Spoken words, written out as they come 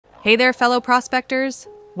Hey there, fellow prospectors!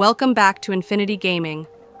 Welcome back to Infinity Gaming.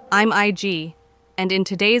 I'm IG, and in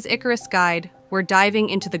today's Icarus guide, we're diving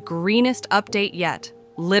into the greenest update yet,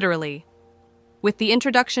 literally. With the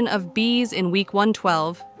introduction of bees in week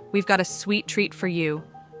 112, we've got a sweet treat for you,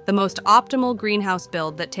 the most optimal greenhouse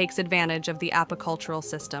build that takes advantage of the apicultural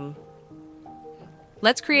system.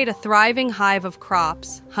 Let's create a thriving hive of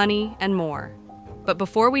crops, honey, and more. But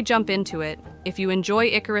before we jump into it, if you enjoy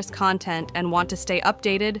Icarus content and want to stay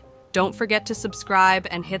updated, don't forget to subscribe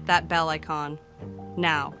and hit that bell icon.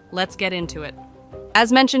 Now, let's get into it.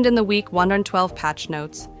 As mentioned in the week 112 patch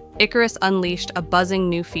notes, Icarus unleashed a buzzing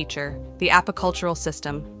new feature, the apicultural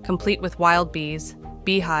system, complete with wild bees,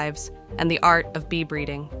 beehives, and the art of bee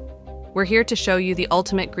breeding. We're here to show you the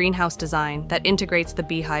ultimate greenhouse design that integrates the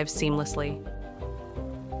beehive seamlessly.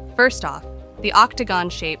 First off, the octagon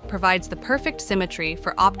shape provides the perfect symmetry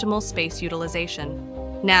for optimal space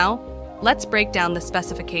utilization. Now, let's break down the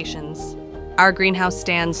specifications. Our greenhouse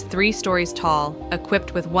stands 3 stories tall,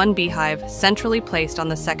 equipped with 1 beehive centrally placed on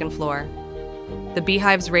the 2nd floor. The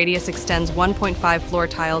beehive's radius extends 1.5 floor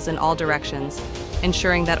tiles in all directions,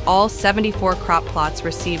 ensuring that all 74 crop plots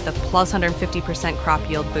receive the plus 150% crop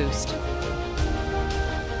yield boost.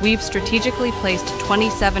 We've strategically placed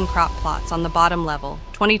 27 crop plots on the bottom level,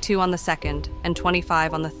 22 on the 2nd, and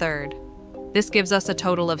 25 on the 3rd. This gives us a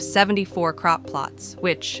total of 74 crop plots,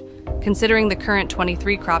 which, considering the current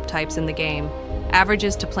 23 crop types in the game,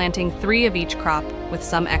 averages to planting 3 of each crop with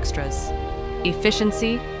some extras.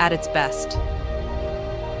 Efficiency at its best.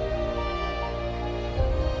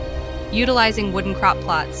 Utilizing wooden crop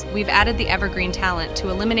plots, we've added the evergreen talent to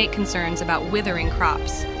eliminate concerns about withering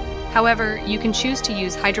crops. However, you can choose to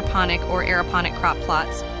use hydroponic or aeroponic crop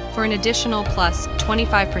plots for an additional plus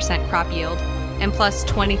 25% crop yield and plus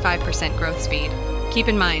 25% growth speed. Keep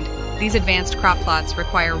in mind, these advanced crop plots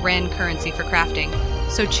require Ren currency for crafting,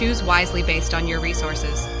 so choose wisely based on your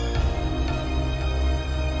resources.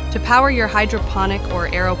 To power your hydroponic or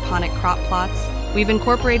aeroponic crop plots, we've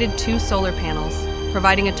incorporated 2 solar panels,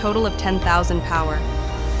 providing a total of 10,000 power,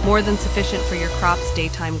 more than sufficient for your crop's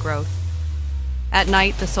daytime growth. At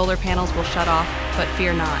night, the solar panels will shut off, but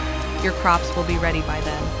fear not, your crops will be ready by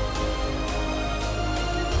then.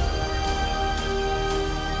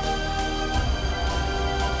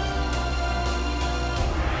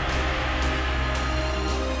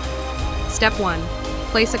 Step 1.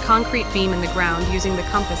 Place a concrete beam in the ground using the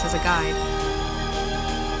compass as a guide.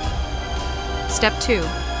 Step 2.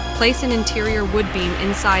 Place an interior wood beam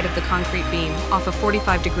inside of the concrete beam off a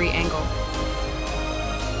 45-degree angle.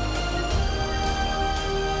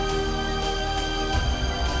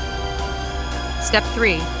 Step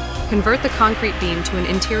 3. Convert the concrete beam to an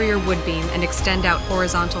interior wood beam and extend out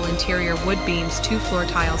horizontal interior wood beams 2 floor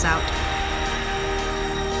tiles out.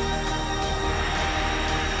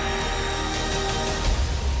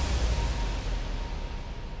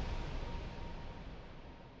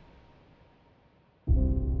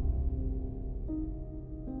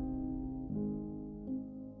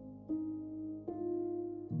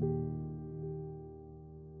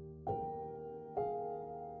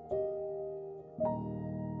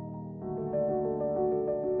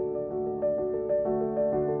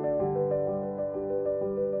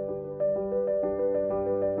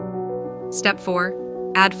 Step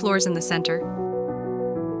 4. Add floors in the center.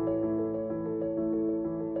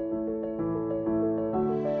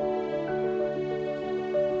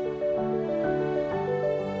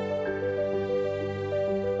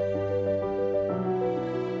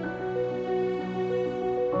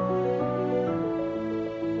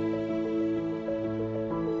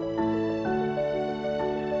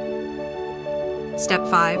 Step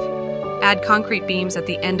 5. Add concrete beams at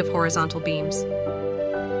the end of horizontal beams.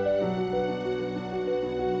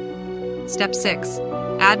 Step 6.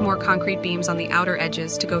 Add more concrete beams on the outer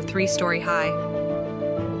edges to go 3-story high.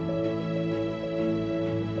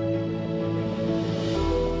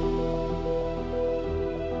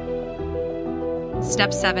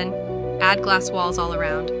 Step 7. Add glass walls all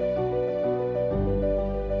around.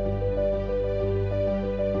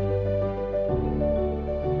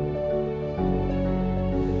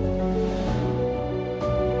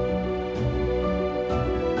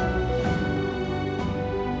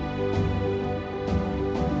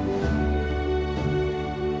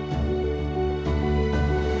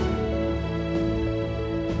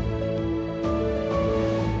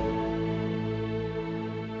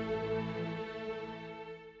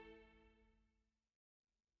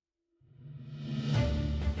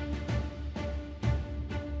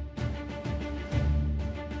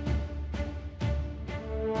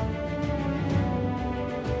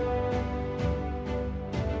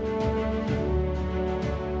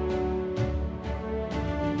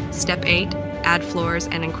 Step 8. Add floors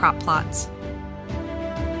and in crop plots.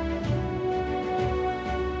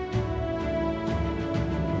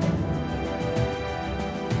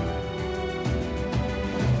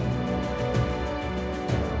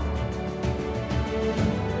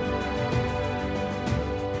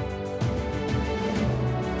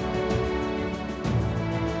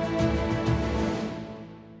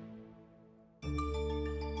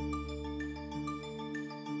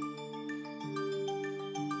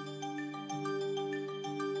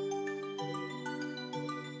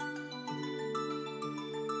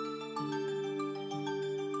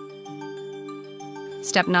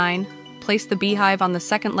 Step 9. Place the beehive on the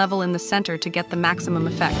second level in the center to get the maximum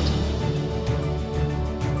effect.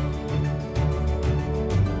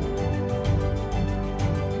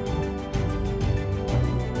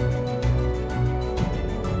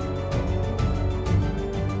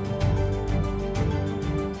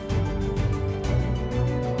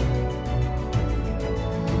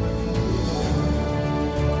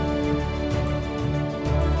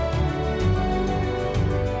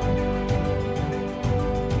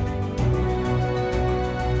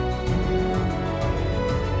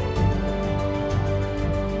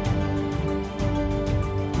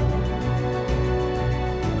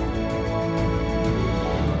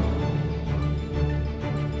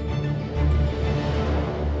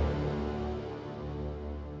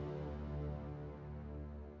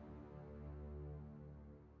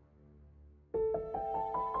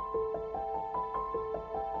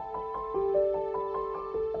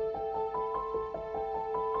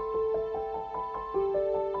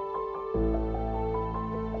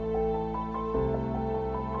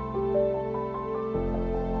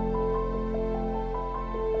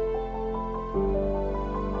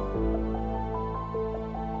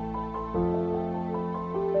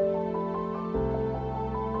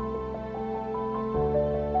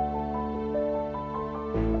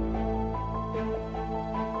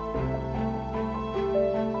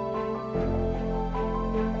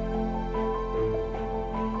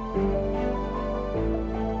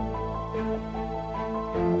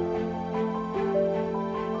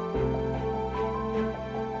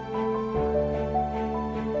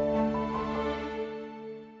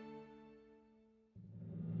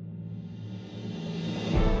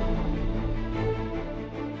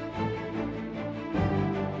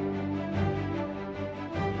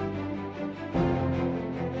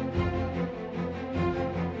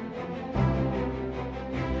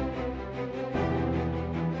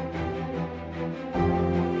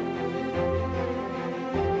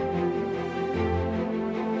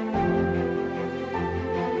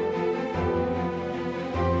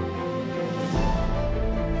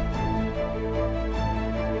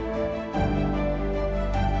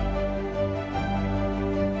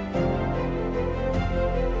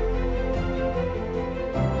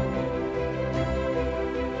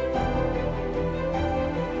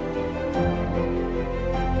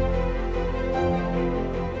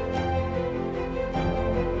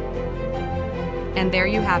 And there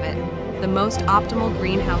you have it, the most optimal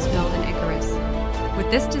greenhouse build in Icarus.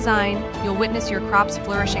 With this design, you'll witness your crops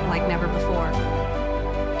flourishing like never before.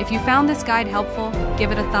 If you found this guide helpful,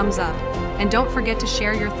 give it a thumbs up, and don't forget to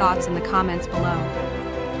share your thoughts in the comments below.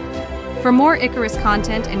 For more Icarus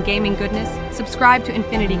content and gaming goodness, subscribe to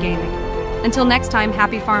Infinity Gaming. Until next time,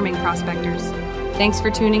 happy farming, prospectors. Thanks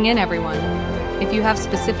for tuning in, everyone. If you have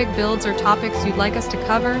specific builds or topics you'd like us to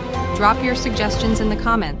cover, drop your suggestions in the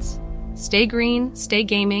comments. Stay green, stay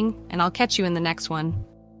gaming, and I'll catch you in the next one.